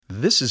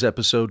This is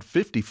episode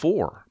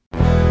 54.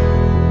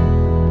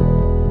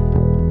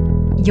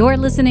 You're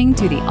listening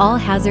to the All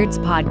Hazards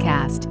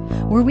Podcast,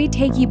 where we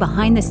take you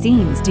behind the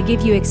scenes to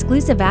give you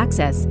exclusive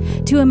access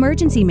to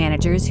emergency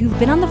managers who've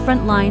been on the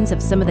front lines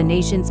of some of the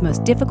nation's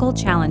most difficult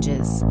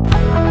challenges.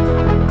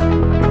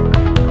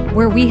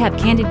 Where we have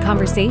candid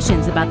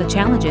conversations about the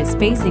challenges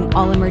facing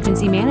all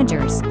emergency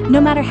managers, no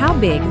matter how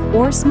big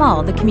or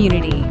small the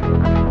community.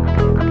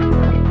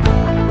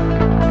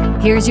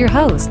 Here's your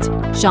host,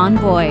 Sean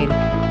Boyd.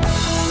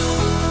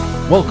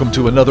 Welcome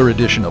to another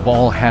edition of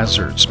All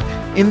Hazards.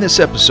 In this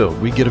episode,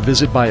 we get a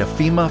visit by a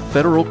FEMA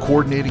Federal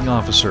Coordinating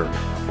Officer,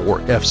 or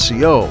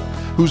FCO,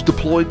 who's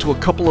deployed to a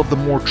couple of the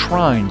more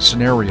trying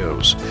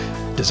scenarios,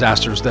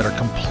 disasters that are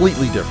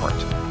completely different.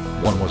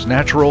 One was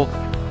natural,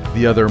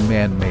 the other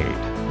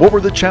man-made. What were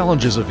the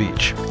challenges of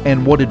each,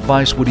 and what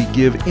advice would he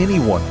give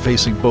anyone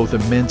facing both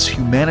immense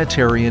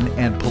humanitarian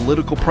and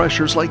political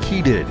pressures like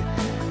he did?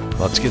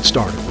 Let's get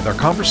started with our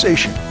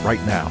conversation right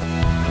now.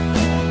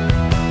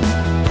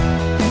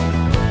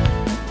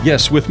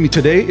 Yes, with me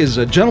today is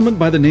a gentleman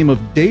by the name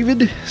of David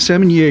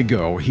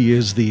Samaniego. He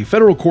is the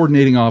Federal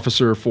Coordinating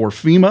Officer for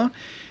FEMA,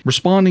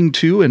 responding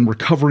to and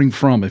recovering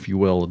from, if you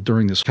will,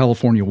 during this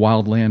California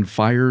wildland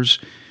fires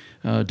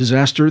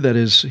disaster that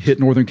has hit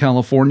Northern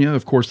California.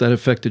 Of course, that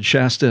affected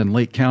Shasta and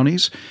Lake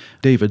counties.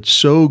 David,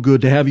 so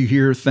good to have you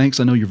here. Thanks.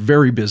 I know you're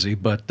very busy,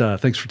 but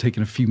thanks for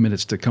taking a few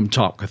minutes to come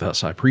talk with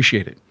us. I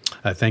appreciate it.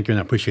 Thank you, and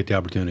I appreciate the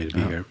opportunity to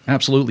be here.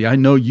 Absolutely. I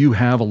know you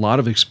have a lot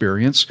of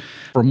experience.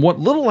 From what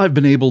little I've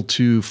been able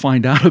to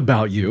find out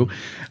about you,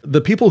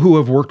 the people who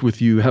have worked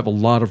with you have a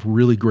lot of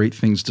really great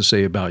things to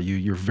say about you.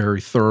 You're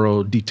very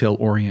thorough,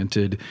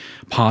 detail-oriented,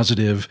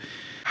 positive.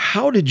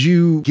 How did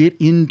you get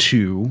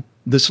into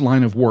this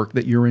line of work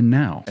that you're in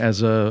now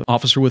as an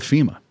officer with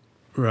FEMA?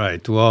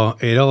 Right. Well,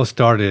 it all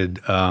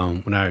started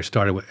when I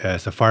started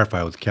as a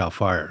firefighter with CAL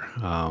FIRE.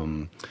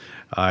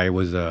 I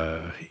was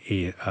a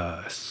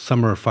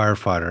summer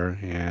firefighter,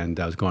 and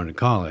I was going to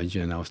college,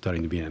 and I was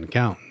studying to be an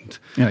accountant.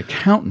 An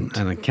accountant?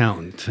 An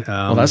accountant.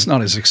 Well, that's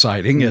not as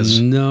exciting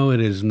as... No,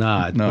 it is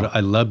not. No. But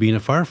I love being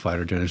a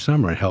firefighter during the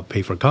summer. It helped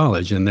pay for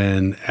college. And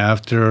then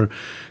after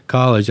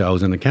college, I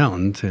was an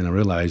accountant, and I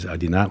realized I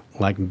did not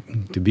like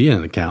to be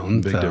an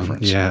accountant. Big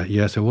difference. Yeah,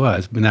 yes, it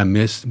was. But I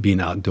missed being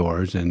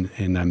outdoors, and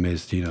I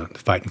missed,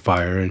 fighting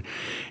fire.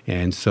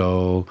 And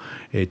so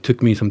it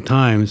took me some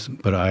time,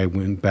 but I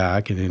went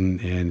back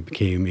and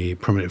became a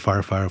permanent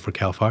firefighter for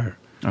CAL FIRE.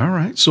 All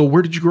right. So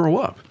where did you grow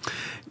up?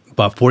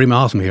 About 40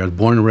 miles from here. I was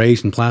born and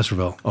raised in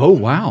Placerville. Oh,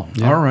 wow.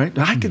 Yeah. All right.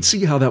 I could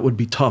see how that would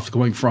be tough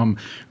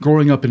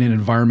growing up in an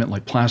environment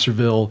like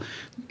Placerville,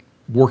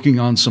 working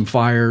on some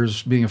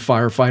fires, being a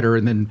firefighter,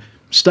 and then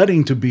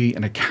studying to be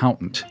an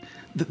accountant.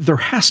 There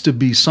has to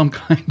be some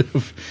kind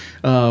of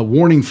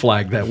warning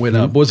flag that went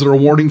up. Was there a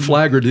warning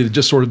flag, or did it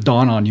just sort of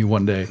dawn on you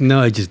one day?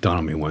 No, it just dawned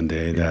on me one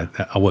day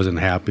that I wasn't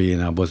happy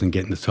and I wasn't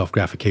getting the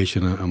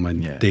self-gratification on my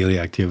daily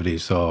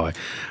activities. So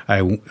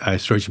I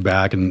searched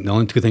back, and the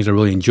only two things I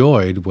really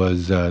enjoyed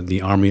was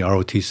the Army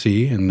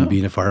ROTC and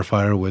being a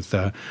firefighter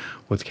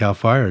with CAL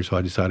FIRE. So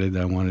I decided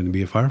I wanted to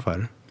be a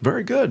firefighter.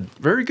 Very good.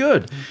 Very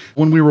good.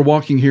 When we were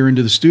walking here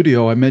into the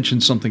studio, I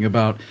mentioned something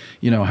about,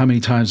 how many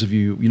times have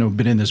you,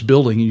 been in this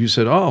building? And you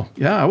said, oh,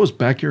 yeah, I was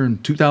back here in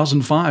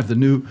 2005.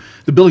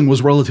 The building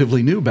was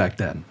relatively new back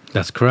then.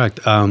 That's correct.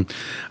 I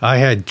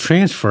had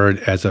transferred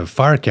as a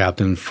fire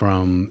captain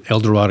from El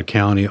Dorado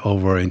County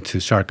over into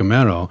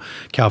Sacramento.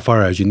 CAL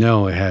FIRE, as you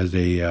know, has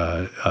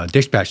a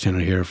dispatch center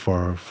here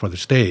for the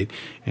state.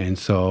 And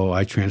so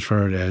I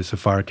transferred as a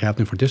fire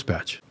captain for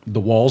dispatch.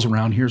 The walls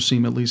around here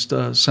seem at least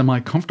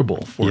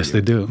semi-comfortable for you. Yes,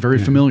 they do. Very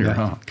familiar,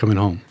 huh? Coming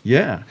home.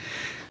 Yeah.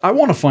 I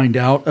want to find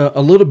out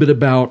a little bit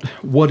about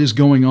what is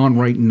going on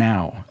right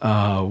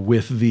now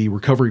with the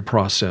recovery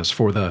process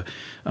for the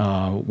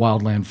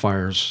wildland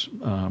fires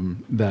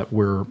that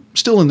we're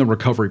still in the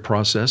recovery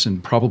process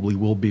and probably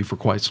will be for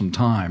quite some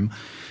time.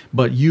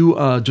 But you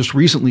just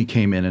recently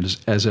came in as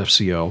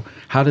FCO.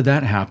 How did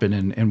that happen,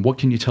 and what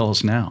can you tell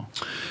us now?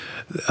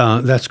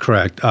 That's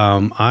correct.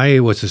 I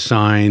was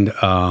assigned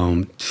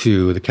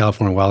to the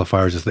California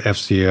wildfires as the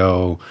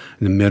FCO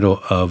in the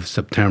middle of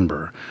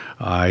September.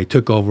 I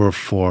took over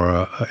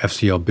for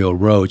FCO Bill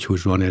Roach, who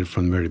was running it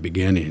from the very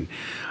beginning.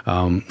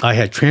 I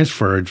had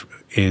transferred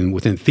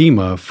within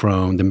FEMA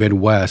from the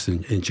Midwest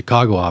in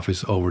Chicago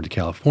office over to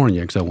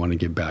California because I wanted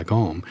to get back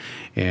home.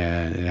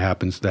 And it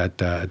happens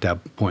that at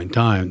that point in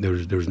time, there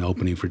was an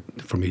opening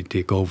for me to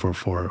take over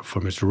for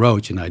Mr.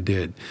 Roach, and I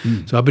did.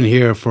 So I've been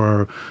here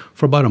for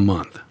about a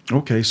month.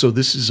 Okay, so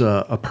this is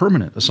a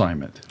permanent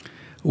assignment.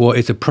 Well,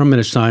 it's a permanent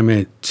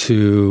assignment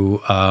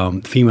to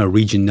FEMA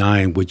Region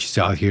 9, which is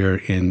out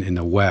here in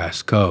the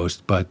West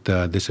Coast. But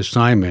this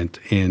assignment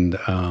in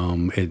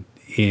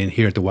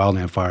here at the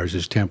Wildland Fires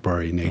is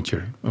temporary in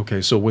nature.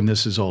 Okay, so when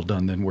this is all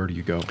done, then where do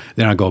you go?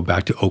 Then I go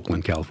back to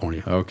Oakland,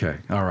 California. Okay,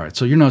 all right.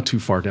 So you're not too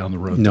far down the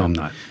road. No, then. I'm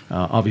not.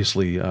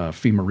 Obviously,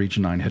 FEMA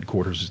Region 9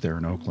 headquarters is there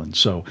in Oakland.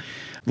 So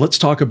let's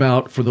talk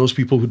about, for those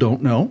people who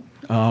don't know,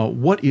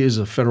 What is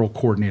a federal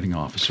coordinating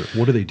officer?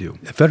 What do they do?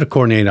 A federal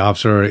coordinating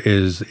officer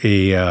is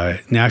a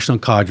national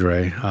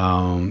cadre.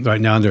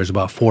 Right now, there's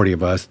about 40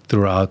 of us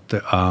throughout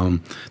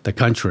the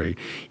country.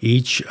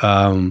 Each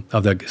of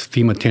the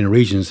FEMA 10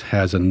 regions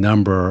has a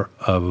number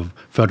of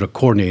federal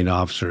coordinating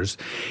officers,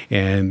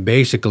 and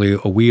basically,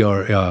 we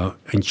are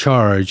in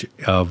charge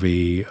of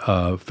a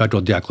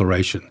federal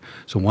declaration.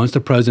 So once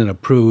the president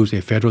approves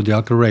a federal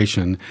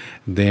declaration,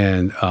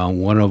 then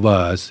one of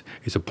us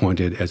is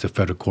appointed as a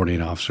federal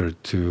coordinating officer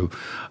to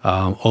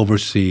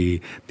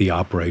oversee the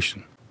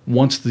operation.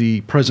 Once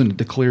the president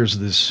declares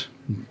this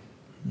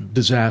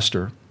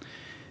disaster,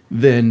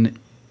 then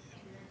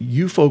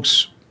you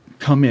folks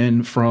come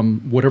in from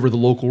whatever the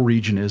local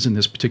region is, in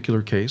this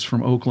particular case,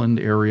 from Oakland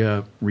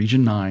area,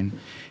 Region 9,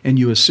 and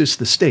you assist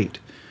the state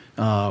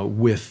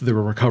with the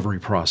recovery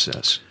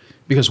process.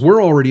 Because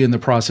we're already in the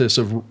process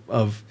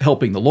of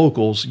helping the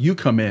locals, you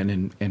come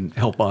in and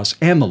help us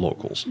and the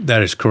locals.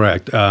 That is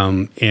correct.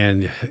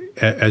 And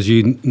as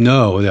you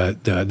know,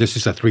 that this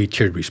is a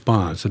three-tiered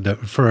response. So the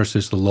first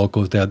is the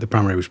locals that have the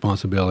primary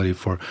responsibility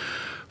for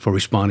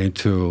responding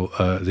to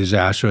a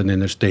disaster, and then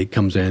the state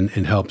comes in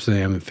and helps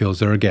them and fills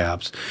their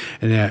gaps.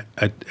 And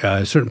at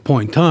a certain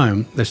point in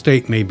time, the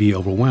state may be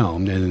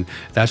overwhelmed, and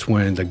that's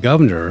when the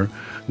governor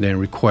then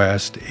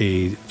request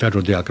a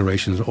federal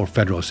declaration or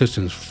federal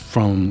assistance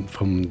from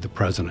the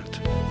president.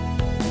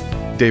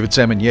 David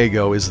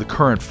Samaniego is the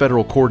current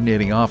federal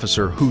coordinating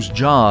officer whose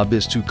job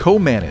is to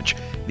co-manage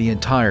the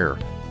entire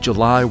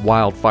July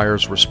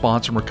wildfires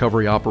response and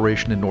recovery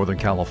operation in Northern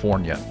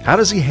California. How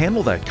does he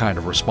handle that kind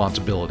of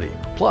responsibility?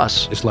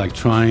 Plus, it's like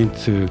trying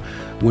to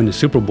win the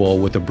Super Bowl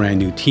with a brand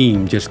new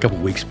team just a couple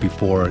weeks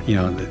before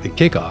the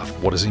kickoff.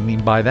 What does he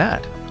mean by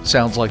that?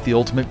 Sounds like the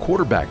ultimate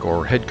quarterback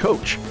or head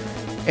coach.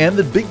 And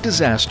the big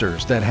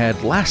disasters that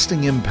had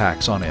lasting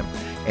impacts on him,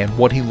 and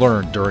what he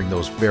learned during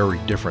those very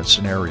different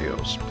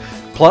scenarios.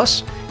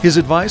 Plus, his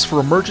advice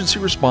for emergency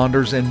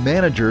responders and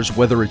managers,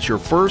 whether it's your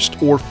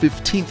first or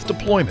 15th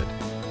deployment.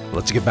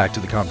 Let's get back to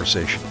the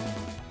conversation.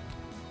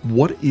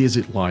 What is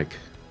it like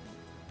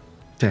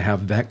to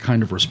have that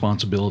kind of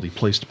responsibility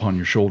placed upon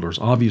your shoulders?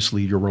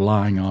 Obviously, you're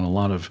relying on a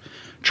lot of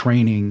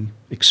training,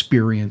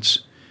 experience.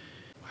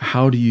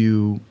 How do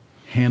you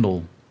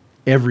handle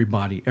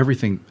everybody,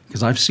 everything?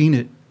 Because I've seen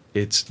it.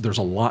 There's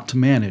a lot to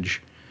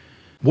manage.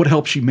 What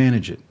helps you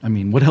manage it? I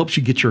mean, what helps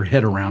you get your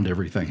head around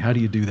everything? How do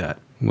you do that?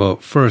 Well,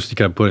 first, you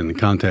got to put it in the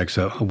context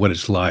of what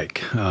it's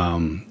like.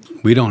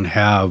 We don't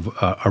have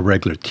a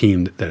regular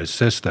team that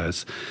assists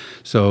us.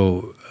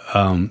 So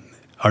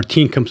our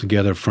team comes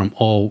together from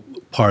all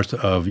parts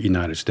of the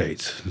United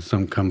States.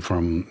 Some come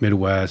from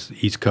Midwest,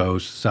 East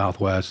Coast,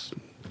 Southwest,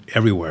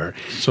 everywhere.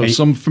 So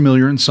some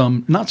familiar and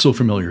some not so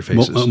familiar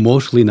faces.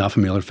 Mostly not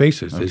familiar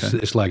faces. Okay.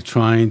 It's like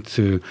trying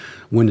to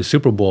win the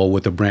Super Bowl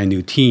with a brand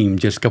new team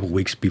just a couple of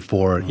weeks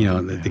before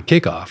the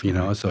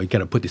kickoff. So you got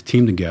to put this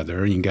team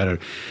together, and you got to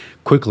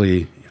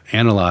quickly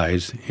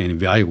analyze and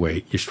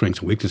evaluate your strengths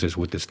and weaknesses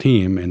with this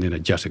team, and then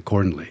adjust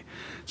accordingly.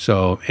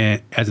 So,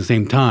 and at the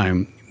same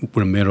time,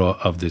 we're in the middle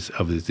of this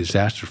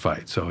disaster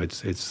fight. So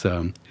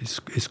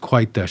it's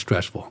quite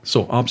stressful.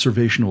 So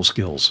observational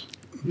skills,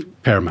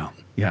 paramount.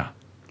 Yeah,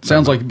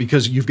 sounds like,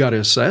 because you've got to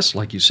assess,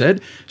 like you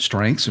said,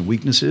 strengths and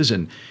weaknesses,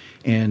 and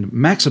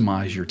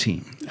maximize your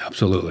team.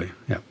 Absolutely.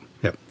 Yep.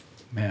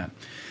 Man,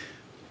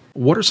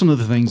 what are some of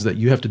the things that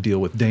you have to deal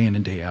with day in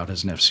and day out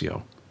as an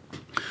FCO?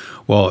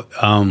 Well,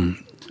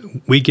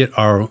 we get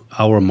our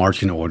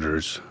marching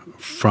orders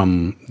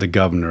from the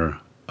governor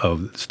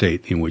of the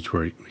state in which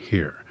we're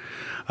here.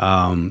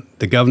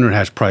 The governor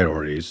has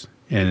priorities,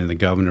 and the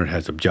governor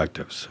has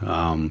objectives.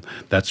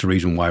 That's the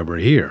reason why we're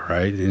here,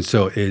 right? And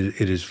so it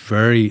is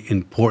very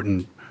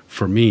important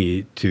for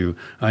me to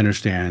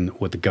understand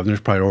what the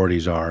governor's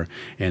priorities are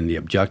and the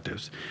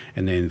objectives,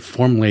 and then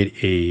formulate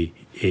a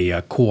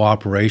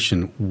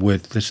cooperation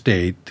with the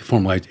state to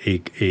formulate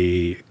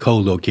a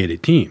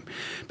co-located team.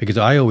 Because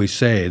I always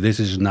say this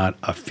is not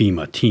a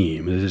FEMA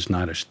team, this is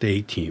not a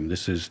state team,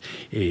 this is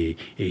a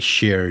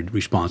shared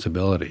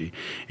responsibility,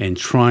 and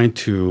trying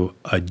to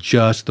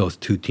adjust those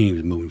two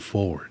teams moving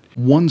forward.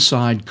 One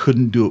side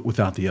couldn't do it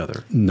without the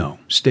other. No.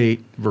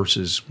 State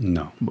versus...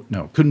 No,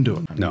 couldn't do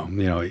it. No,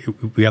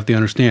 we have to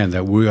understand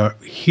that we are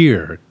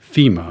here,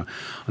 FEMA,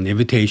 on the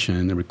invitation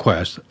and the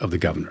request of the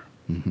governor.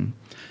 Mm-hmm.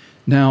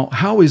 Now,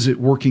 how is it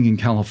working in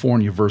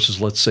California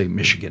versus, let's say,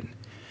 Michigan?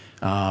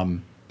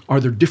 Are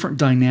there different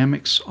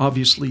dynamics?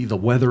 Obviously, the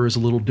weather is a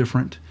little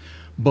different.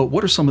 But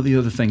what are some of the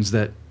other things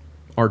that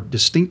are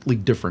distinctly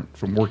different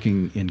from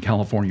working in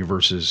California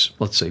versus,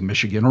 let's say,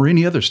 Michigan or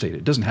any other state?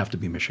 It doesn't have to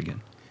be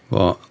Michigan.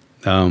 Well,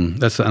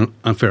 that's an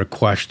unfair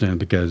question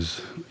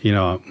because,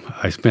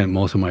 I spent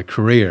most of my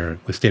career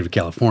with the state of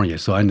California,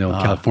 so I know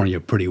California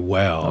pretty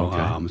well.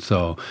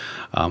 Okay.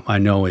 I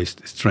know its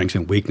strengths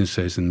and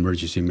weaknesses in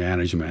emergency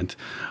management.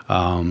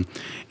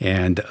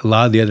 And a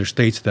lot of the other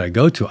states that I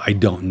go to, I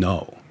don't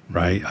know.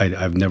 right?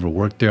 I've never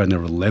worked there. I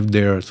never lived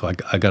there. So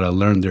I got to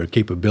learn their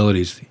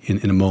capabilities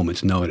in a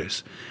moment's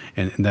notice.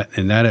 And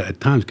that at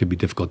times could be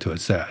difficult to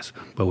assess.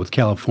 But with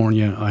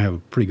California, I have a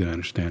pretty good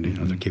understanding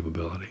of their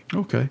capability.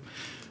 Okay.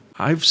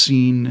 I've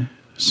seen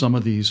some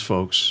of these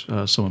folks,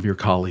 some of your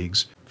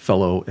colleagues,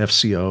 fellow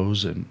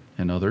FCOs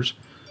and others,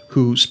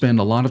 who spend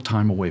a lot of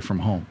time away from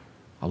home.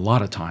 A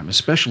lot of time,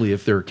 especially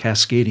if there are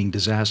cascading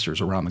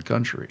disasters around the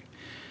country.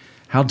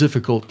 How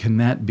difficult can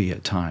that be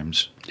at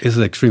times? It's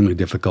extremely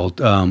difficult.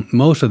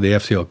 Most of the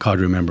FCO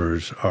cadre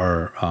members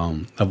are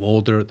of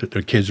older.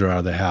 Their kids are out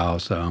of the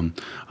house. I'm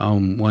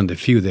one of the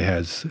few that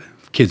has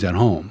kids at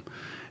home.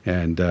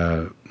 And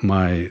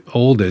my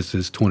oldest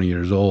is 20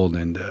 years old,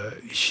 and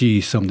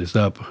she summed this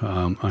up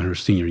on her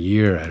senior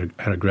year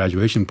at a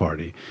graduation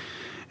party.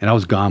 And I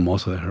was gone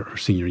most of her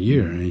senior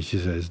year. And she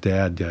says,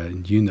 Dad,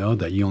 do you know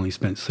that you only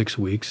spent 6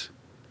 weeks,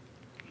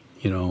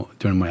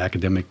 during my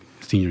academic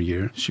senior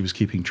year? She was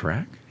keeping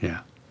track? Yeah.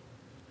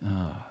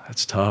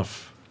 That's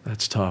tough.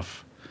 That's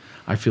tough.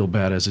 I feel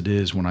bad as it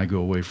is when I go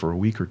away for a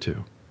week or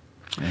two.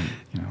 And,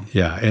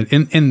 Yeah,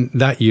 and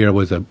that year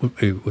was a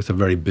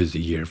very busy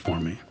year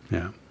for me.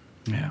 Yeah.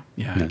 Yeah,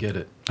 I get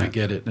it. I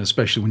get it. And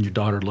especially when your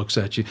daughter looks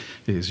at you.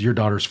 Your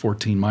daughter's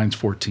 14, mine's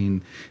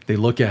 14. They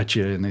look at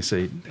you and they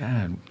say,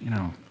 Dad,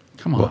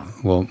 come on.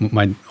 Well,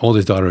 my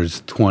oldest daughter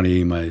is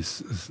 20. My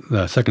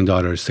second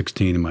daughter is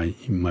 16,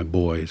 and my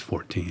boy is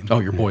 14. Oh,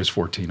 your boy's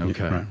 14.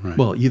 Okay. Right.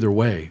 Well, either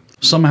way,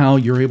 somehow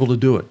you're able to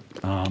do it.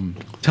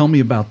 Tell me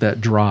about that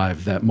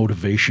drive, that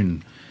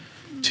motivation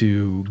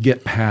to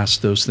get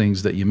past those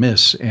things that you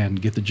miss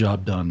and get the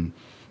job done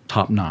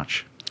top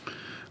notch.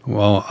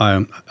 Well,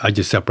 I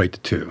just separate the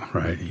two,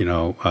 right?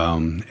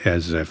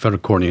 As a federal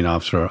coordinating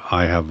officer,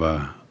 I have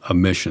a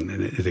mission,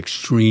 and it's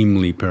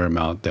extremely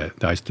paramount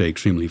that I stay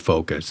extremely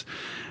focused.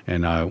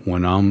 And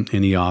when I'm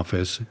in the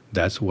office,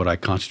 that's what I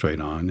concentrate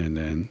on. And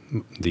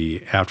then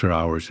the after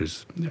hours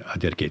is I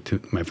dedicate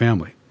to my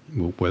family,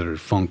 whether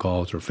it's phone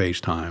calls or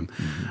FaceTime.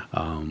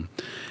 Mm-hmm.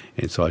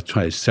 And so I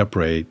try to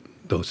separate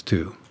those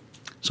two.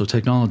 So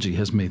technology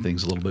has made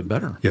things a little bit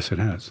better. Yes, it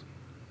has.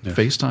 Yes.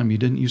 FaceTime, you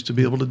didn't used to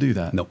be able to do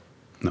that. No.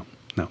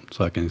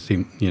 So I can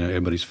see,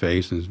 everybody's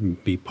face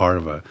and be part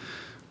of of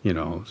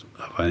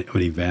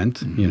an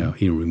event, mm-hmm.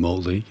 Even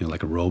remotely,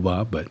 like a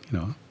robot, but,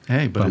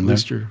 Hey, but at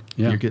least you're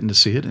getting to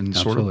see it and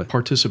Absolutely. sort of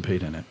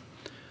participate in it.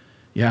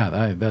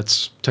 Yeah,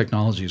 that's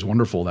technology is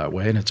wonderful that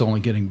way, and it's only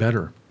getting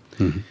better.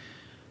 Mm-hmm.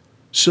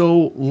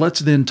 So let's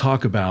then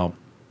talk about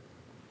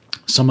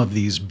some of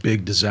these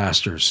big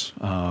disasters.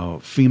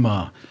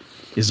 FEMA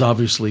is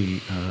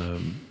obviously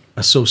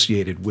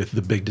associated with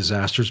the big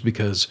disasters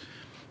because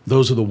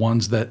those are the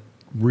ones that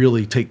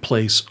really take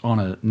place on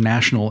a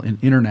national and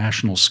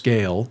international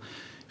scale.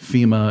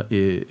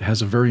 FEMA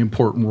has a very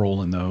important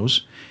role in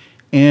those.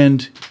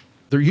 And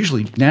they're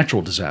usually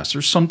natural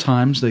disasters.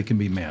 Sometimes they can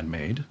be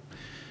man-made.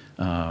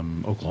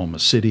 Oklahoma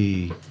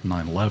City,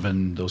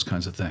 9/11, those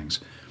kinds of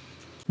things.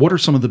 What are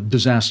some of the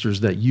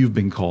disasters that you've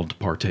been called to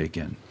partake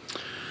in?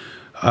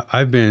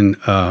 I've been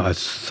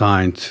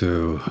assigned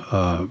to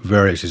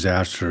various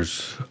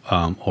disasters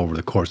over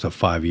the course of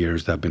 5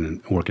 years that I've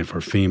been working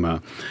for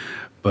FEMA.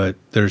 But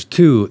there's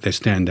two that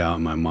stand out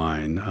in my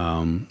mind.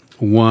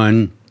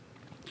 One,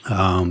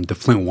 the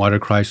Flint water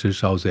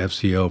crisis. I was the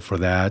FCO for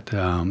that.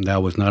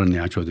 That was not a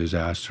natural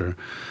disaster.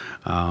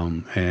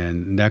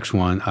 And next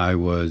one, I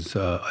was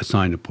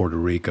assigned to Puerto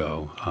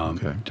Rico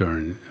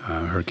during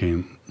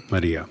Hurricane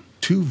Maria.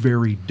 Two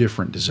very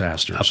different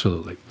disasters.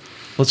 Absolutely.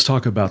 Let's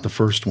talk about the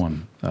first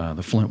one,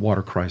 the Flint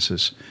water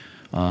crisis.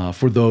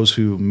 For those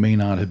who may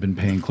not have been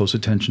paying close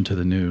attention to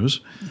the news,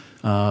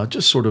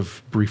 just sort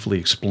of briefly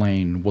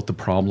explain what the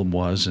problem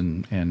was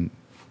and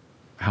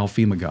how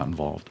FEMA got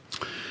involved.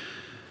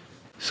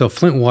 So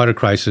Flint water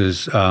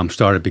crisis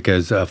started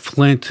because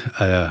Flint,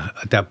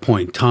 at that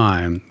point in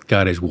time,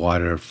 got his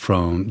water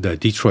from the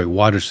Detroit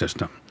water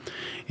system.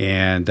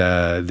 And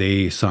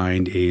they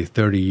signed a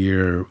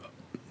 30-year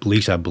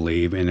lease, I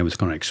believe, and it was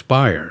going to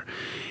expire.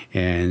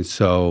 And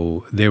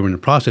so they were in the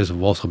process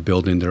of also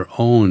building their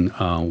own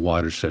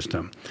water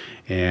system.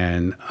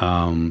 And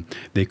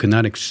they could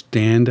not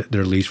extend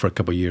their lease for a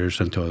couple of years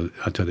until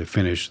they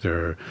finished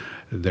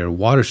their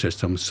water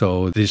system.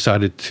 So they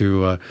decided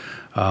to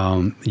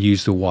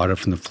use the water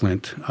from the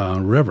Flint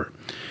River.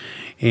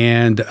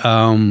 And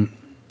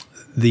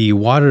the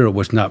water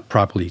was not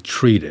properly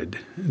treated.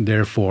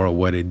 Therefore,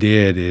 what it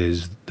did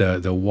is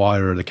the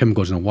water, the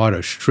chemicals in the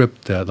water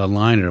stripped the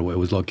liner that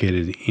was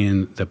located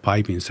in the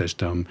piping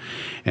system,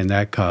 and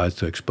that caused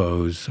to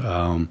expose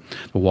the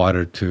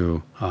water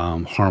to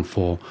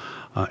harmful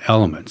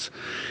elements.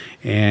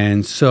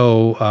 And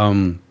so...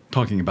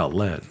 talking about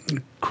lead.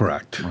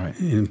 Correct. Right.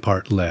 In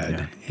part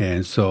lead. Yeah.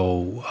 And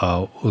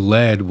so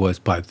lead was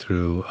piped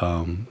through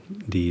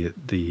the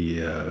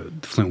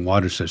Flint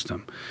water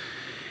system.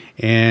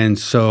 And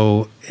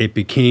so it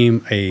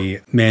became a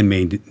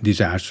man-made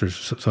disaster,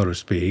 so to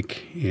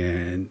speak.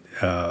 And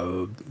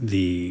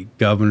the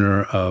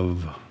governor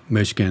of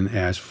Michigan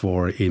asked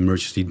for an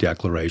emergency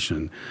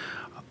declaration.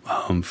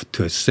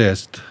 to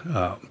assist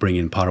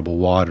bringing potable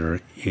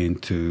water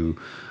into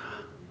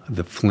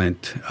the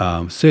Flint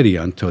city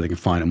until they can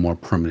find a more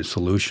permanent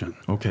solution.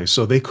 Okay,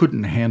 so they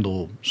couldn't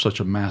handle such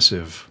a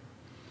massive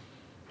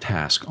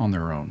task on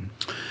their own.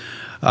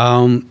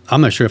 I'm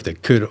not sure if they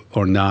could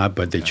or not,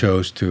 but they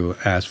chose to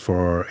ask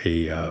for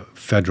a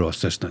federal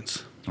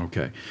assistance.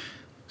 Okay.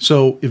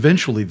 So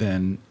eventually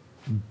then,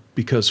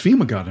 because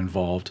FEMA got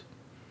involved,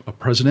 a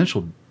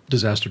presidential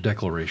disaster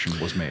declaration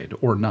was made,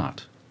 or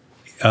not?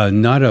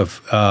 Not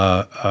of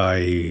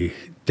a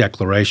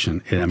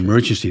declaration, an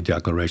emergency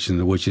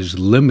declaration, which is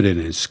limited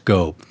in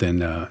scope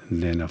than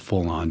a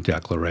full-on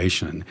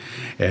declaration.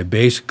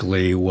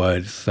 Basically,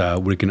 was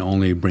we can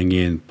only bring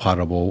in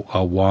potable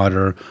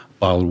water,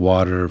 bottled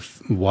water,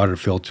 water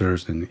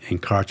filters,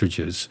 and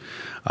cartridges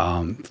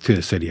to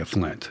the city of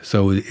Flint.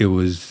 So it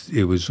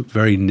was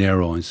very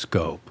narrow in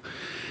scope.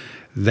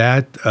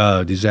 That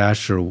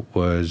disaster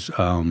was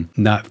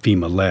not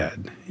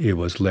FEMA-led. It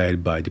was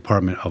led by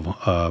Department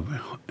of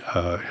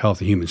Health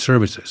and Human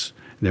Services.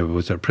 There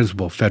was a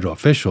principal federal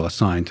official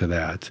assigned to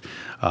that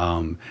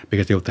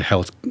because it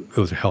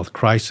was a health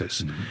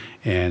crisis. Mm-hmm.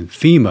 And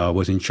FEMA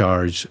was in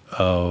charge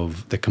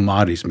of the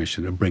commodities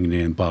mission of bringing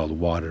in bottled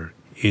water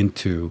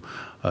into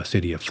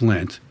city of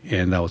Flint,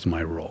 and that was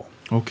my role.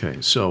 Okay,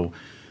 so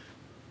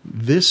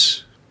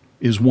this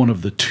is one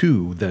of the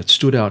two that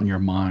stood out in your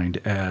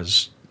mind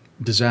as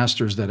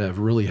disasters that have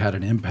really had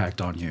an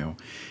impact on you.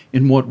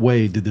 In what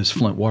way did this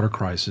Flint water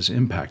crisis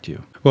impact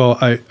you? Well,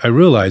 I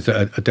realized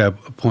at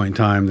that point in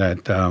time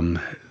that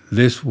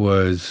this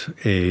was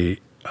a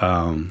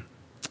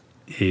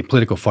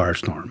political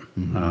firestorm.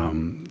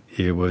 Mm-hmm.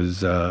 It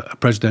was a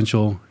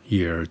presidential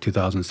year,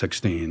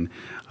 2016,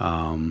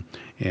 and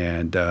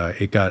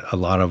it got a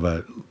lot of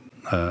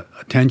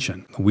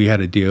attention. We had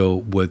to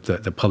deal with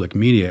the public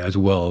media as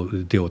well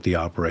to deal with the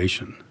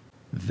operation.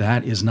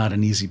 That is not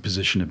an easy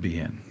position to be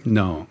in.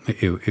 No,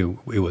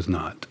 it was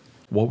not.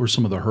 What were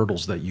some of the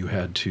hurdles that you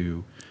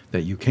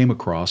came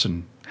across,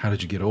 and how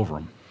did you get over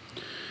them?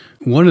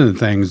 One of the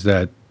things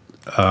that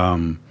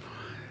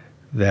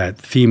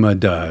FEMA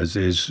does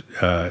is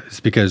it's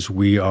because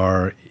we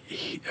are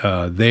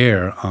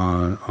there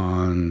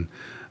on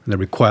the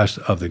request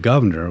of the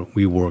governor.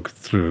 We work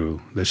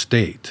through the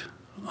state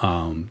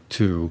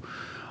to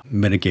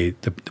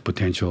mitigate the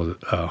potential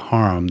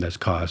harm that's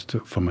caused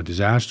from a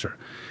disaster.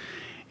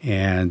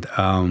 And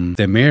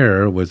the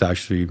mayor was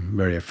actually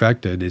very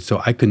affected, and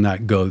so I could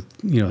not go,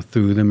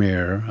 through the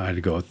mayor. I had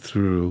to go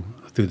through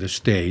the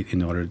state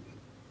in order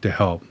to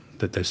help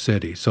the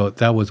city. So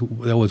that was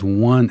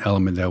one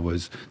element that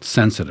was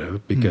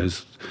sensitive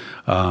because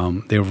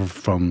they were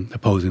from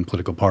opposing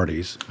political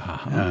parties,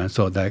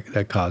 so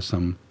that caused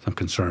some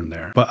concern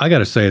there. But I got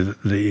to say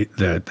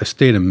that the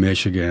state of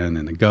Michigan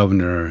and the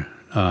governor.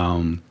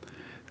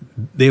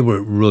 They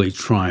were really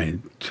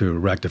trying to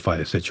rectify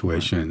the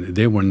situation. Right.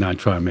 They were not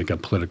trying to make a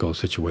political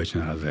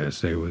situation out of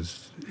this.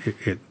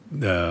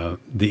 The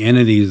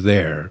entities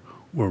there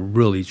were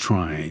really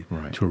trying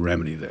to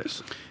remedy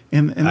this.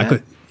 And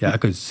I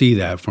could see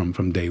that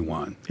from day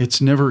one. It's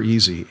never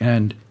easy.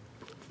 And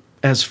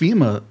as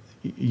FEMA,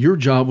 your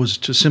job was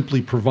to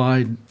simply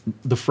provide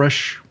the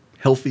fresh,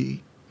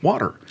 healthy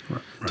water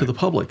to the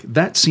public.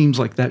 That seems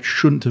like that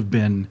shouldn't have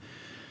been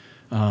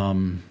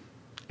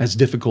as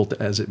difficult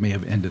as it may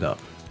have ended up.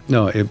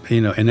 No,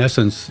 in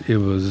essence, it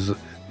was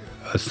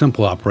a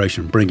simple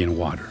operation, bringing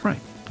water.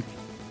 Right.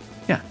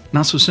 Yeah,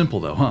 not so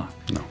simple though, huh?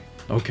 No.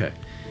 Okay.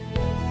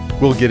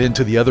 We'll get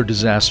into the other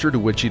disaster to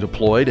which he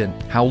deployed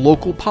and how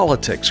local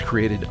politics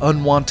created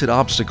unwanted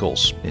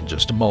obstacles in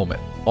just a moment.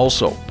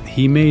 Also,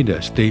 he made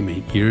a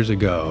statement years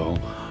ago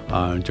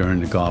during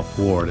the Gulf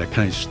War that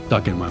kind of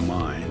stuck in my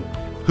mind.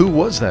 Who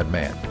was that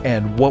man,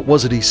 and what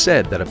was it he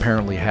said that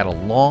apparently had a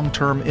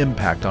long-term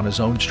impact on his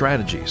own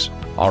strategies?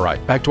 All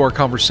right, back to our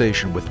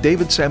conversation with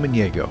David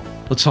Samaniego.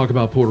 Let's talk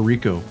about Puerto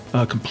Rico,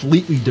 a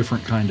completely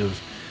different kind of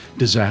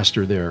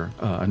disaster there.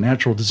 A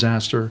natural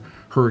disaster,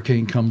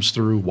 hurricane comes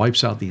through,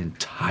 wipes out the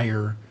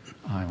entire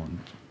island.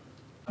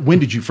 When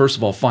did you, first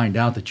of all, find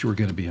out that you were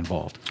going to be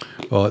involved?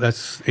 Well,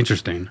 that's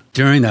interesting.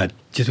 During that,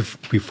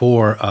 just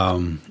before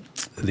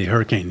the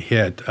hurricane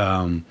hit,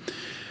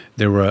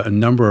 there were a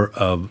number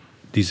of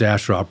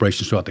disaster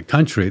operations throughout the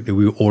country that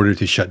we were ordered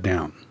to shut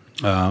down.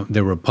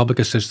 There were public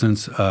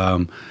assistance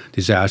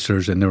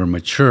disasters, and they were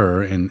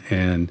mature,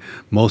 and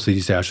most of the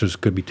disasters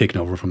could be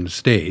taken over from the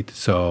state.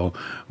 So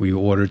we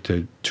were ordered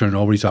to turn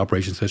over these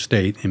operations to the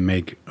state and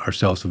make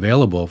ourselves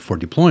available for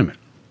deployment.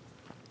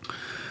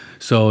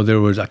 So there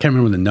was, I can't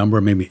remember the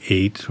number, maybe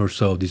 8 or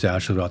so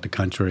disasters throughout the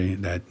country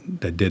that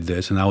did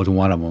this, and I was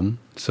one of them.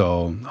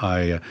 So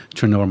I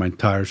turned over my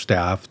entire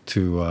staff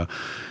to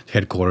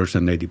headquarters,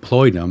 and they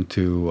deployed them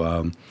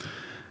to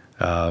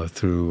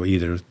through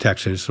either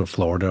Texas or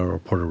Florida or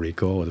Puerto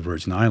Rico or the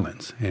Virgin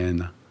Islands.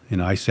 And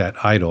I sat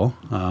idle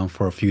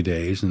for a few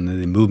days, and then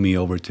they moved me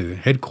over to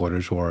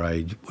headquarters, where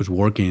I was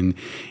working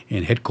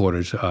in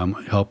headquarters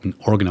helping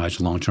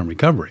organize long-term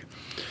recovery.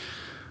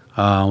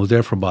 I was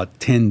there for about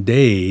 10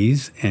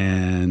 days,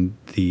 and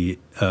the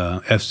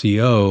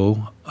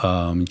FCO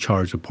in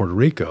charge of Puerto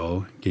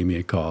Rico gave me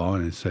a call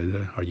and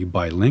said, "Are you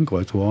bilingual?"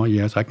 I said, "Well,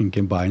 yes, I can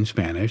get by in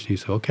Spanish." He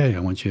said, "Okay, I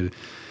want you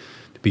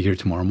to be here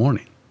tomorrow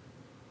morning."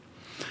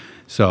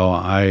 So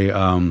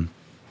I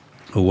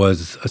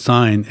was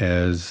assigned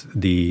as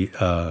the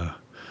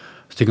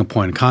single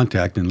point of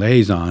contact and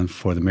liaison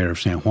for the mayor of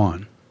San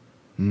Juan.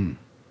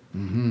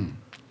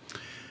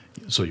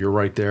 So you're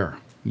right there.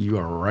 You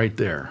are right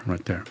there.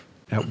 Right there.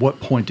 At what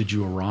point did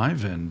you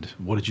arrive, and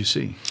what did you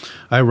see?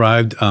 I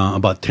arrived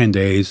about 10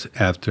 days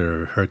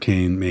after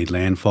hurricane made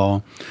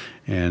landfall,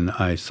 and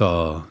I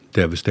saw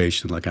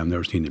devastation like I've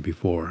never seen it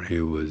before.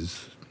 It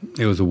was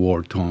a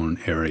war-torn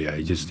area.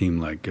 It just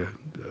seemed like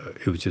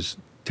it was just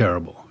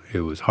terrible.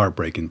 It was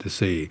heartbreaking to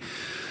see.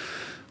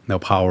 No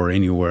power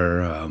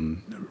anywhere.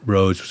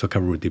 Roads were still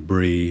covered with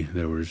debris.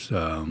 There was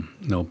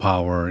no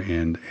power,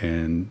 and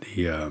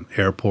the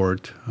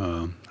airport.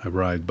 I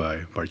arrived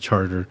by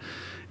charter.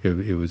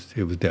 It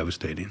was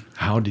devastating.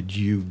 How did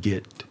you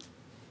get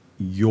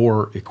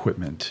your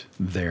equipment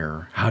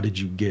there? How did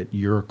you get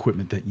your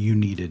equipment that you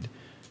needed?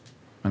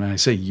 And I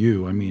say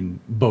you, I mean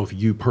both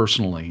you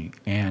personally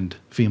and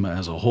FEMA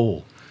as a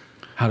whole.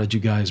 How did you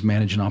guys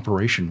manage an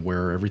operation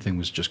where everything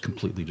was just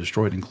completely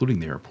destroyed, including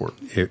the airport?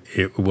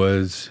 It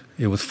was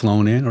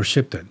flown in or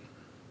shipped in.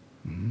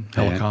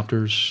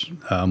 Helicopters?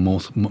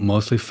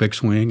 Mostly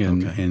fixed wing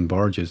and, Okay. and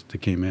barges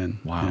that came in.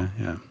 Wow.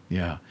 Yeah.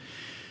 Yeah.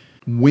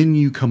 When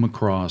you come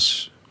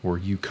across or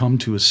you come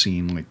to a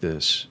scene like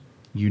this,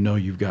 you know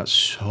you've got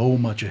so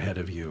much ahead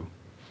of you.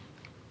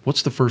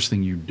 What's the first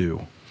thing you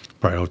do?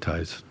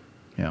 Prioritize.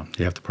 Yeah.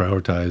 You have to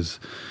prioritize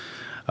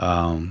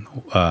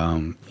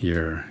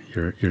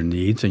your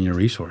needs and your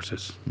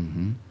resources.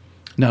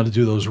 Now, to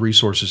do those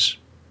resources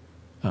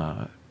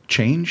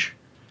change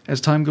as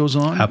time goes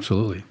on?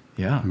 Absolutely.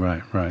 Yeah.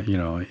 Right. You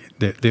know,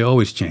 they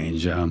always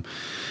change, and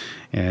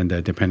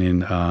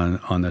depending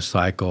on the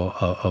cycle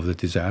of the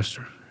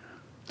disaster.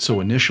 So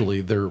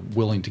initially, they're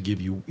willing to give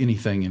you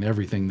anything and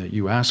everything that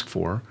you ask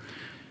for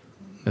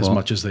as Well,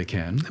 much as they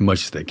can. As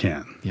much as they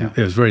can. Yeah.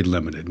 It was very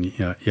limited. And,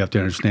 you have to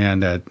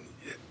understand that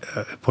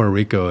Puerto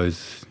Rico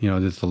is,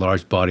 there's a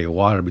large body of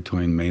water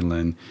between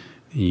mainland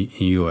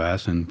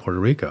U.S. and Puerto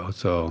Rico.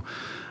 So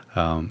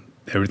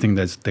everything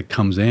that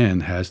comes in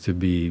has to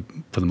be,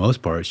 for the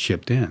most part,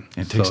 shipped in.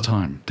 It takes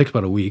time. It takes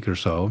about a week or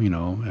so,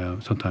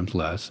 sometimes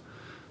less.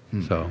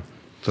 So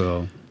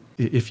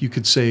If you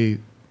could say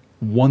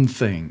one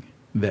thing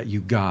that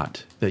you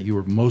got that you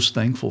were most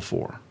thankful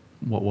for,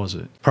 what was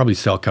it? probably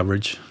cell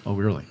coverage. Oh,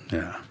 really?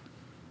 Yeah.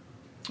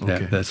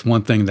 Okay. That's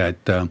one thing that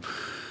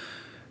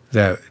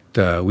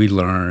we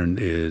learned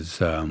is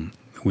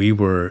we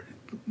were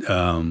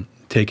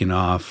taking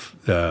off.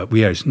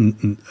 We had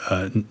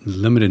a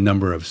limited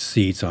number of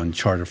seats on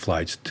charter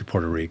flights to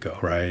Puerto Rico,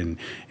 right?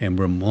 And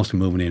we're mostly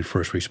moving in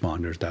first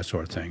responders, that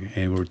sort of thing.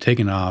 And we were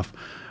taking off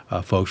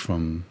folks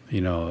from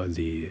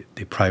the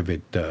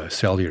private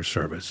cellular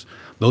service.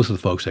 Those are the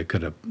folks that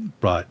could have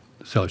brought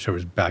cellular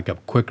service back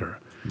up quicker.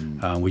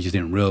 We just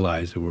didn't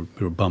realize that we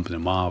were bumping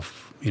them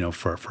off,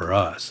 for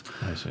us.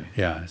 I see.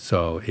 Yeah.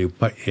 So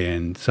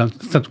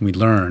something we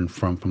learned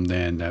from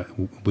then that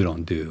we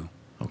don't do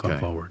going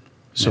forward.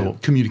 So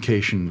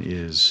communication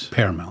is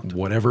Paramount.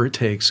 Whatever it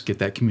takes, get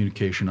that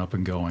communication up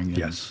and going. And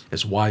Yes.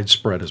 as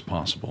widespread as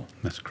possible.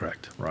 That's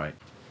correct. Right.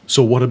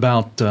 So what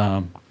about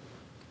the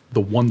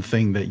one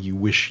thing that you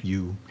wish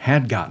you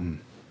had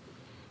gotten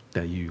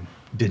that you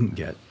didn't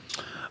get?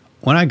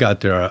 When I got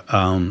there,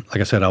 like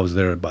I said, I was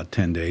there about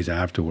 10 days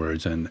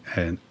afterwards, and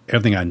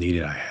everything I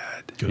needed, I had.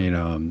 Good.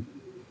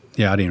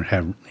 I didn't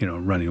have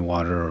running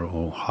water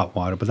or hot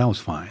water, but that was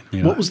fine.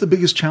 What was the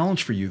biggest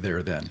challenge for you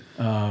there then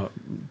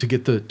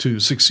to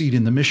succeed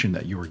in the mission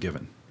that you were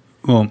given?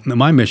 Well,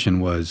 my mission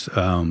was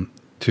to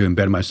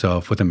embed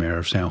myself with the mayor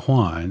of San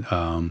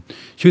Juan.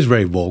 She was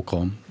very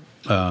vocal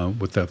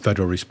with the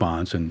federal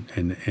response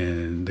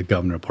and the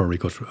governor of Puerto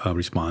Rico's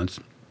response.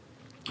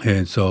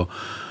 And so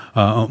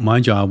my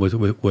job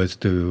was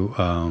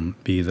to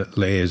be the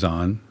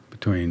liaison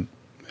between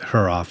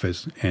her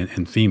office and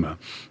FEMA,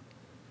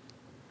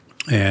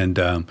 and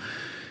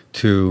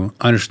to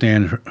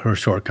understand her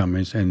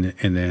shortcomings and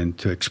then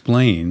to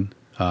explain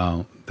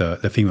the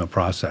FEMA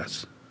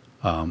process,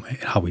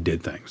 how we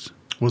did things.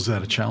 Was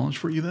that a challenge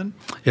for you then?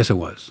 Yes, it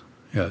was.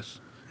 Yes.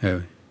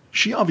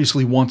 She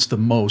obviously wants the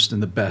most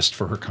and the best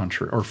for her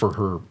country or for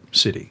her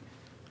city,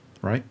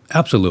 right?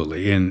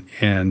 Absolutely,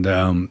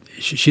 and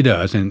she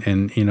does,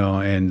 and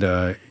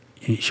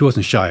she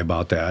wasn't shy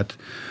about that.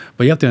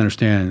 But you have to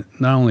understand,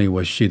 not only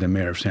was she the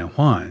mayor of San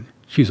Juan,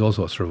 she's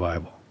also a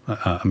survivor.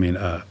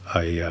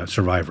 A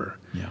survivor.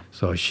 Yeah.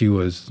 So she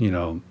was,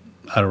 out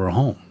of her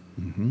home.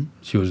 Mm-hmm.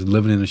 She was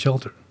living in a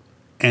shelter,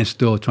 and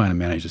still trying to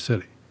manage the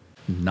city.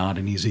 Not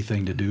an easy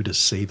thing to do, to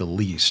say the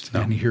least.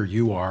 No. And here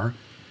you are,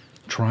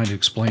 trying to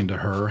explain to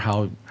her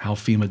how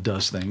FEMA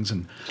does things.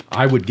 And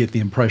I would get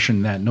the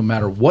impression that no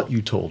matter what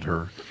you told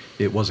her,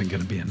 it wasn't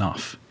going to be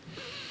enough.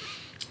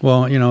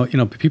 Well,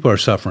 people are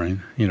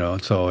suffering,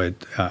 so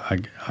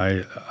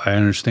I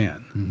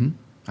understand. Mm-hmm.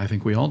 I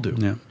think we all do.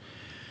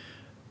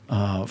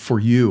 Yeah. For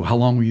you, how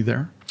long were you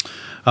there?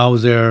 I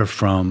was there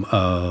from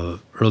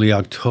early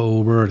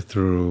October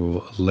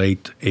through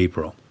late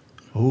April.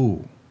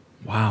 Oh,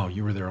 wow.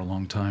 You were there a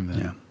long time then.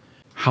 Yeah.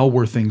 How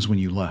were things when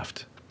you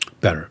left?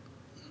 Better.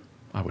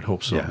 I would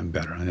hope so. Yeah,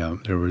 better. Yeah,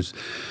 there was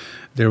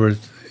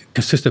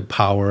consistent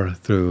power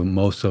through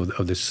most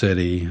of the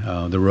city.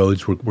 The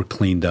roads were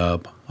cleaned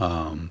up.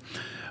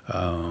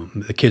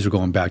 The kids were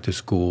going back to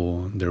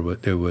school. There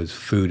was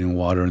food and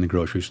water in the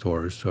grocery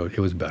stores, so it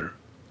was better.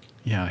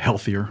 Yeah,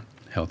 healthier.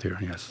 Healthier,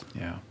 yes.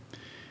 Yeah.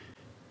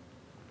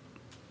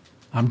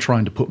 I'm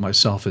trying to put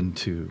myself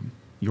into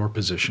your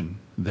position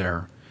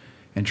there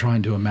and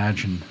trying to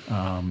imagine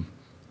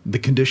the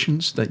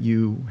conditions that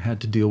you had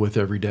to deal with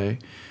every day.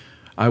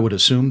 I would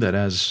assume that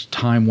as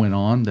time went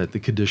on, that the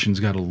conditions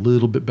got a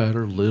little bit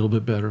better, a little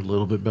bit better, a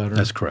little bit better.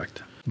 That's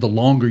correct. The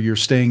longer you're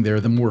staying there,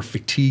 the more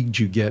fatigued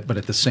you get, but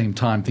at the same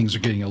time, things are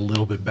getting a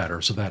little bit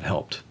better, so that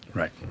helped.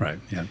 Right,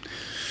 yeah.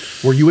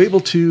 Were you able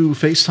to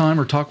FaceTime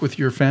or talk with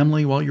your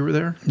family while you were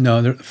there?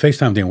 No,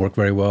 FaceTime didn't work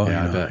very well.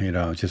 Yeah, I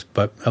bet.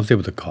 But I was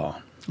able to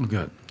call. Oh,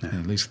 good. Yeah.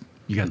 At least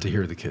you got to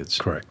hear the kids.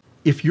 Correct.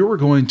 If you were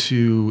going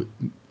to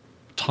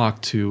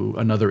talk to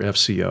another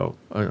FCO,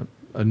 a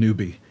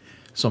newbie,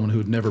 someone who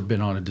had never been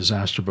on a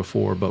disaster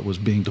before but was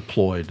being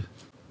deployed,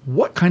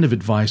 what kind of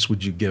advice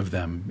would you give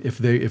them?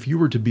 If you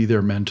were to be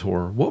their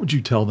mentor, what would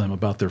you tell them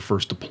about their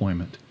first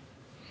deployment?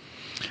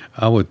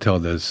 I would tell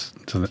this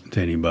to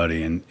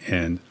anybody,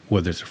 and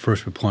whether it's a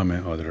first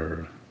deployment or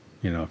their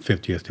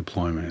 50th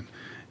deployment,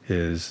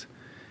 is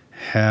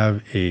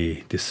have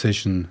a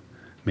decision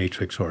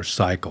matrix or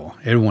cycle.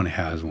 Everyone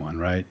has one,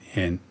 right?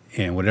 And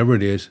whatever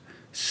it is,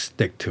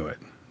 stick to it.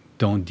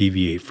 Don't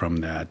deviate from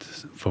that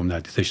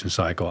decision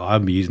cycle.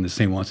 I've been using the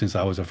same one since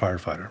I was a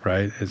firefighter,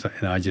 right?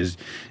 And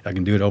I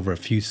can do it over a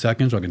few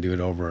seconds, or I can do it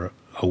over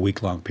a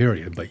week-long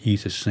period, but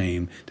use the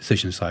same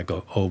decision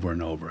cycle over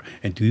and over,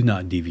 and do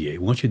not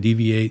deviate. Once you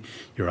deviate,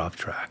 you're off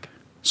track.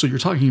 So you're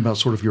talking about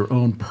sort of your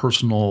own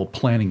personal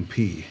planning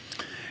P.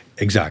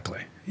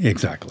 Exactly.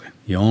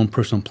 Your own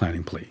personal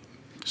planning P.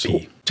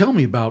 So tell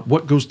me about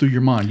what goes through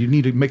your mind. You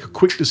need to make a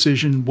quick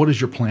decision. What is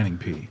your planning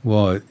P?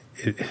 Well,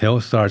 it all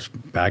starts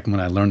back when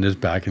I learned this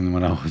back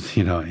when I was,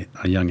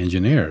 a young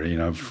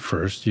engineer.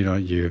 First,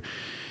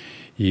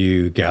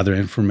 you gather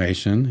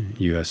information,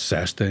 you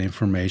assess the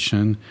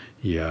information,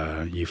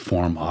 you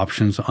form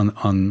options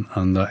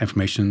on the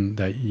information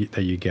that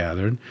you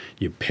gathered.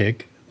 You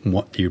pick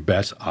your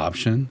best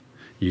option,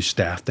 you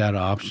staff that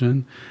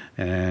option,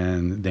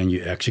 and then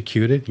you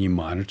execute it, you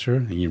monitor,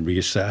 and you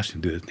reassess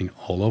and do the thing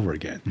all over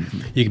again. Mm-hmm.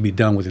 You can be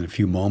done within a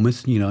few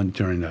moments,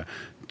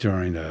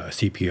 during a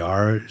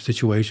CPR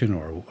situation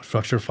or a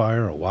structure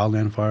fire or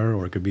wildland fire,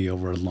 or it could be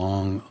over a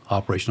long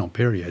operational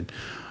period.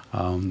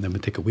 That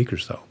would take a week or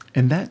so.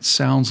 And that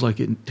sounds like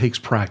it takes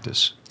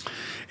practice.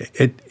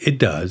 It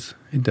does.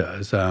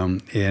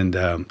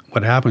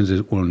 What happens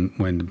is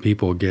when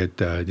people get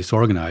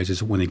disorganized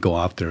is when they go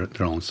off their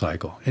own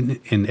cycle. And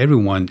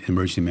everyone in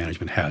emergency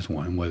management has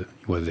one,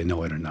 whether they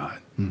know it or not.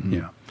 Mm-hmm.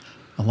 Yeah.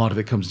 A lot of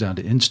it comes down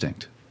to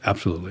instinct.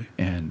 Absolutely.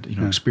 And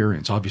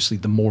experience. Obviously,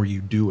 the more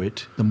you do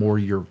it, the more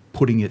you're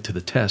putting it to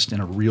the test in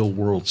a real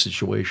world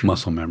situation.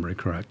 Muscle memory,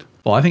 correct.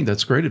 Well, I think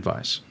that's great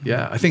advice.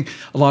 Yeah, I think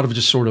a lot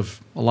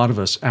of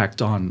us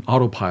act on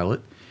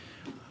autopilot,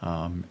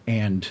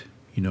 and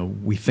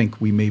we think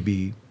we may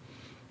be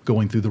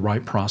going through the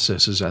right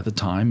processes at the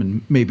time,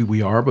 and maybe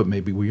we are, but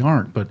maybe we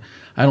aren't. But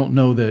I don't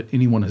know that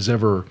anyone has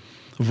ever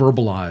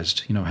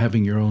verbalized,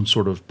 having your own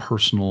sort of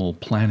personal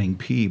planning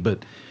P.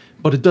 But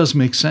it does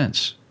make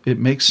sense. It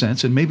makes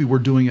sense, and maybe we're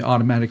doing it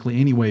automatically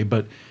anyway,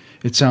 but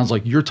it sounds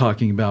like you're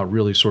talking about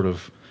really sort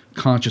of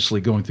consciously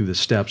going through the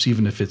steps,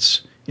 even if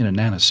it's in a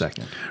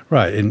nanosecond.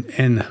 Right,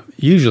 and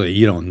usually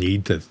you don't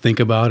need to think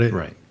about it.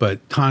 Right.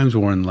 But times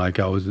when, like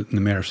I was in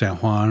the mayor of San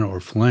Juan or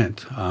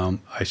Flint,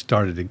 I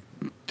started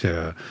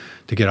to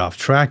get off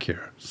track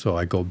here. So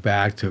I go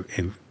back to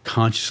and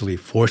consciously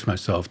force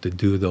myself to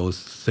do those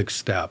 6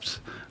 steps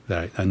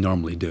that I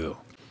normally do.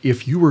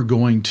 If you were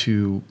going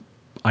to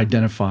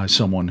identify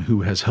someone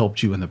who has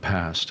helped you in the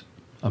past,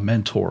 a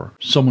mentor,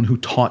 someone who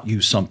taught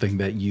you something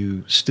that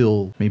you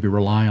still maybe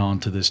rely on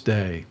to this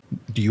day,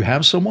 do you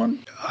have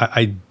someone?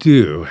 I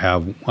do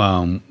have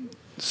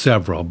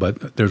several,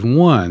 but there's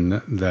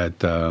one that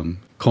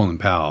Colin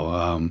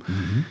Powell,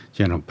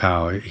 General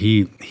Powell,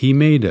 he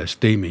made a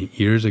statement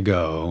years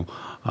ago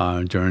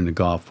during the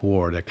Gulf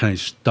War that kind of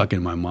stuck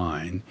in my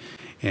mind.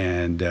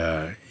 And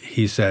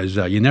he says,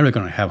 you're never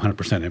going to have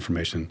 100%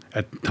 information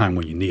at the time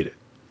when you need it.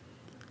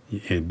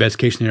 In best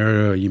case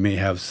scenario, you may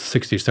have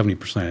 60 or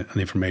 70% of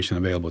the information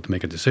available to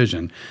make a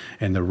decision,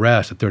 and the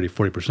rest, the 30,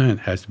 40%,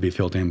 has to be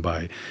filled in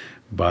by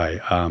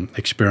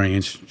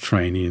experience,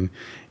 training,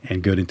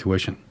 and good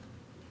intuition.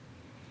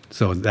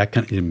 So that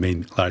it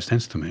made a lot of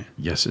sense to me.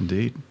 Yes,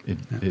 indeed.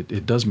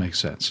 It does make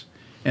sense.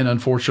 And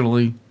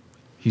unfortunately,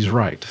 he's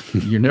right.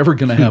 You're never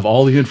going to have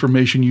all the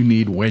information you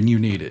need when you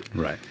need it.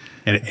 Right.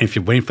 And if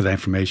you're waiting for that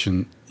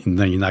information,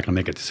 then you're not going to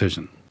make a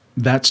decision.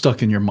 That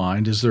stuck in your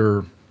mind. Is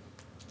there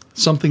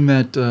something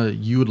that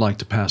you would like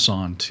to pass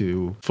on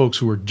to folks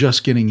who are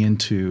just getting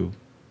into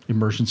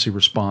emergency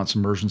response,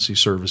 emergency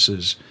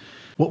services?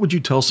 What would you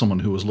tell someone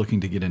who was looking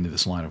to get into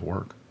this line of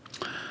work?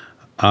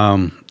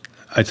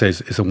 I'd say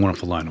it's a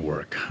wonderful line of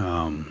work.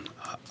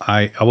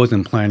 I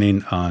wasn't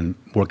planning on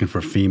working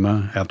for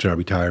FEMA after I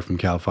retired from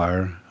CAL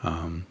FIRE.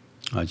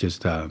 I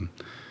just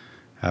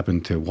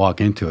happened to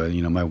walk into it.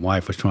 My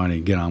wife was trying to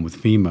get on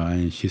with FEMA,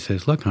 and she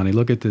says, "Look, honey,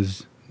 look at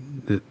this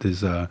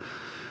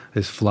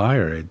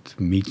flyer. It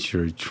meets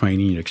your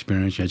training, your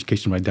experience, your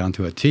education right down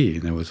to a T."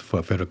 And it was for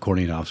a federal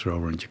coordinating officer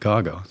over in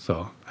Chicago.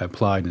 So I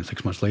applied, and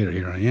 6 months later,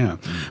 here I am.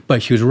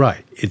 But she was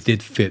right. It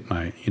did fit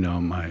my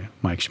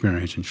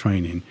experience and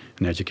training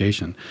and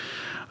education.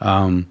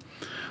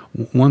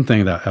 One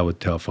thing that I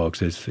would tell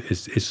folks is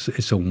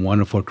it's a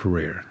wonderful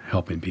career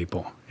helping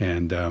people,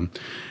 and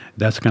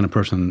that's the kind of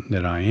person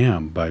that I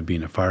am by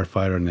being a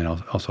firefighter, and then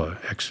also an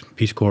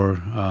ex-Peace Corps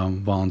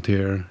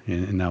volunteer,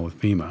 and now with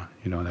FEMA.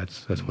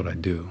 That's what I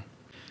do.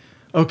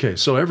 Okay,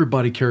 so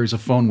everybody carries a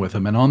phone with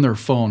them, and on their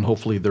phone,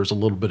 hopefully, there's a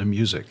little bit of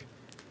music.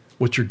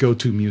 What's your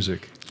go-to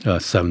music?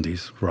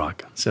 70s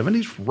rock.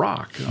 70s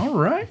rock. All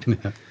right.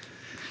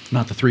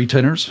 Not the three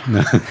tenors?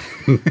 No.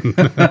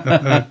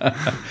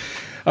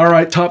 All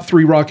right, top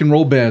 3 rock and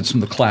roll bands from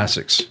the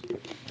classics.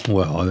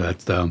 Well,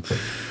 that's I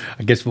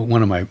guess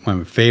one of my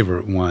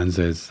favorite ones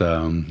is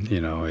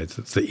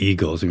it's the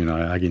Eagles.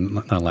 I can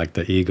not like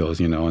the Eagles,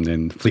 and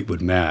then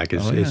Fleetwood Mac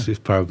is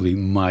probably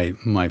my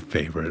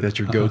favorite. That's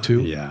your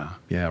go-to? Yeah.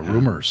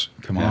 Rumors.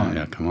 Come on.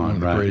 Yeah, come on. One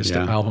of the greatest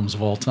albums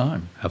of all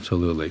time.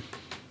 Absolutely.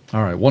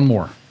 All right, one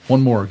more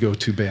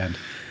go-to band.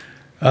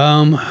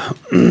 Another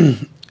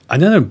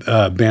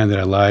band that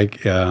I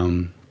like.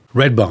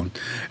 Redbone.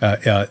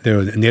 They're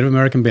a Native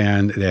American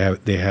band.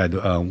 They had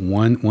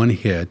one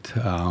hit,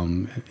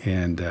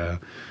 and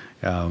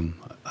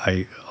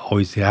I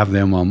always have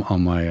them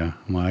on my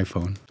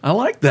iPhone. I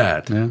like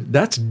that. Yeah.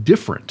 That's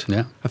different.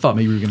 Yeah. I thought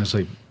maybe you were going to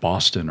say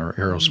Boston or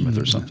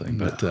Aerosmith or something,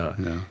 but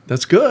no.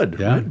 That's good.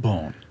 Yeah.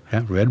 Redbone.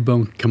 Yeah,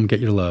 Redbone. Come get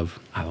your love.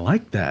 I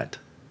like that.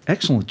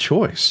 Excellent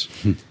choice.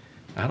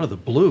 Out of the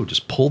blue,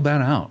 just pulled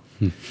that out.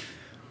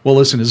 Well,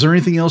 listen, is there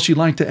anything else you'd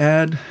like to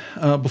add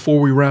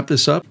before we wrap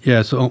this up?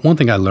 Yeah, so one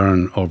thing I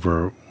learned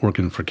over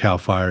working for CAL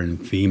FIRE and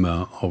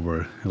FEMA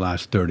over the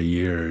last 30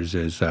 years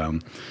is I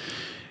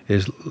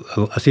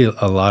see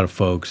a lot of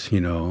folks,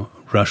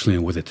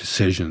 wrestling with a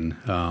decision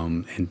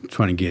and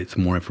trying to get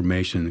some more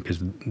information because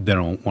they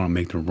don't want to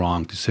make the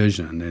wrong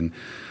decision. And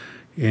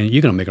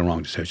you're going to make a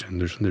wrong decision.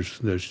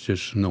 There's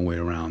just no way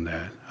around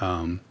that.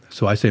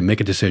 So I say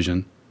make a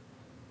decision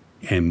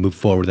and move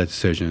forward with that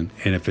decision.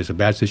 And if it's a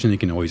bad decision, you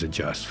can always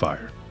adjust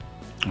fire.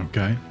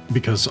 Okay.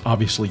 Because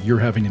obviously you're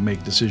having to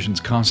make decisions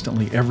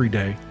constantly every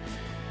day,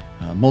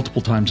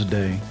 multiple times a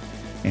day,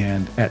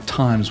 and at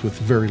times with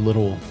very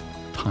little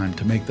time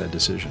to make that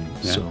decision.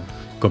 Yeah. So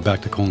go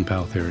back to Colin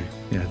Powell theory.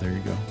 Yeah, there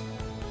you go.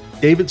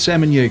 David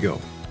Samaniego,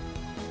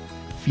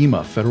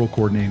 FEMA Federal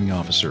Coordinating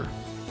Officer,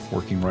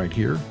 working right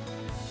here,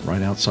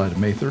 right outside of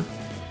Mather,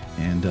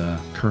 and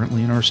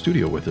currently in our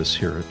studio with us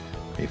here at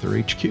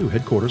Mather HQ,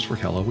 headquarters for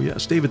Cal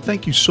OES. David,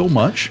 thank you so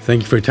much.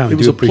 Thank you for your time. It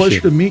was a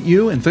pleasure to meet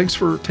you, and thanks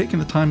for taking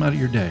the time out of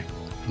your day.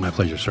 My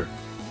pleasure, sir.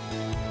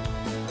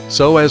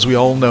 So, as we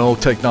all know,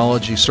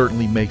 technology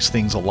certainly makes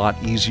things a lot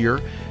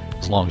easier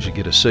as long as you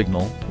get a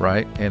signal,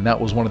 right? And that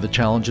was one of the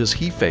challenges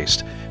he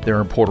faced there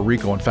in Puerto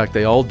Rico. In fact,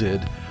 they all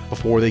did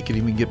before they could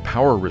even get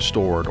power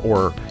restored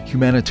or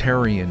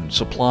humanitarian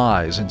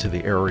supplies into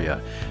the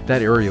area.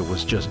 That area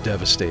was just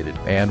devastated.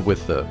 And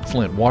with the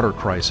Flint water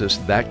crisis,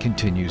 that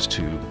continues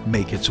to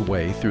make its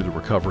way through the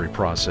recovery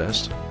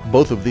process.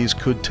 Both of these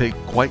could take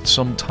quite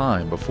some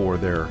time before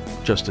they're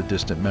just a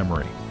distant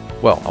memory.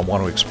 Well, I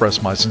want to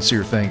express my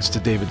sincere thanks to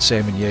David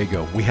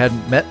Samaniego. We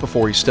hadn't met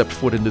before he stepped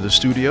foot into the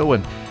studio,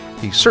 and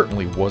he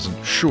certainly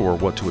wasn't sure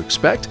what to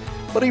expect,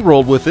 but he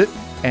rolled with it.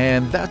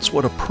 And that's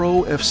what a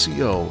pro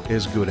FCO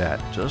is good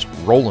at, just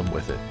rolling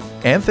with it.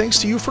 And thanks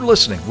to you for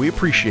listening. We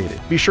appreciate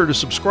it. Be sure to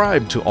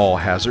subscribe to All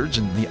Hazards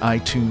in the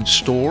iTunes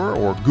Store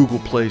or Google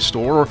Play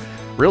Store, or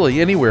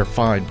really anywhere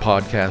fine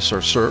podcasts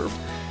are served.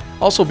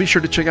 Also, be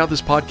sure to check out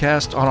this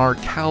podcast on our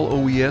Cal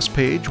OES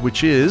page,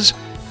 which is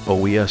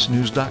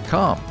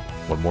oesnews.com.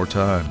 One more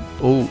time,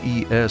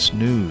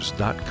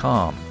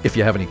 oesnews.com. If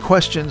you have any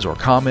questions or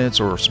comments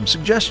or some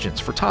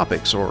suggestions for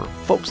topics or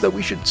folks that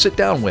we should sit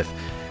down with,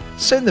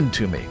 send them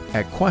to me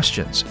at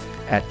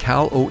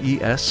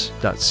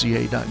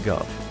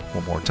questions@caloes.ca.gov.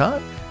 One more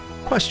time,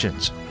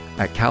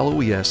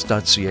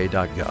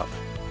 questions@caloes.ca.gov.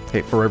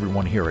 Hey, for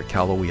everyone here at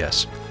Cal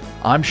OES,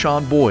 I'm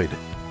Sean Boyd.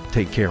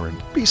 Take care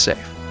and be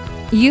safe.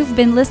 You've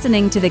been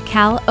listening to the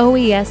Cal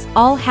OES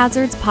All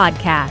Hazards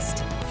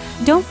podcast.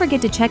 Don't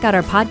forget to check out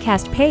our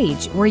podcast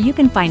page where you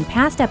can find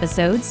past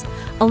episodes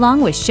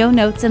along with show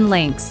notes and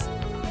links.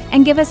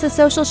 And give us a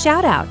social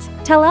shout out.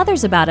 Tell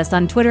others about us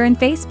on Twitter and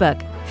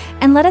Facebook.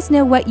 And let us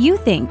know what you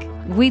think.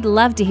 We'd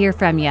love to hear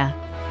from you.